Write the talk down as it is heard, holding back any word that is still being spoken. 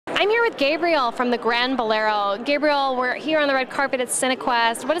I'm here with Gabriele from the Grand Bolero. Gabriele, we're here on the red carpet at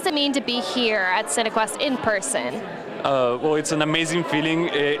Cinequest. What does it mean to be here at Cinequest in person? Well, it's an amazing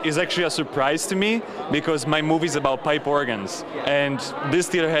feeling. It's actually a surprise to me because my movie is about pipe organs, and this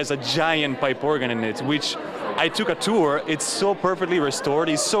theater has a giant pipe organ in it, which I took a tour. It's so perfectly restored.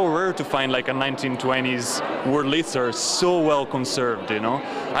 It's so rare to find like a 1920s Wurlitzer so well conserved. You know,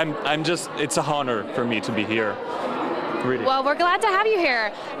 it's an honor for me to be here. Really. Well, we're glad to have you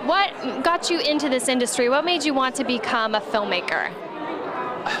here. What got you into this industry? What made you want to become a filmmaker?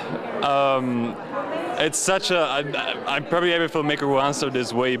 It's such a, I'm probably every filmmaker will answer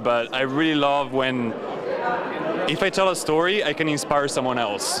this way, but I really love when, if I tell a story, I can inspire someone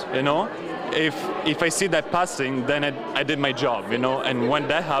else, you know? If I see that passing, then I did my job, you know? And when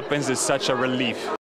that happens, it's such a relief.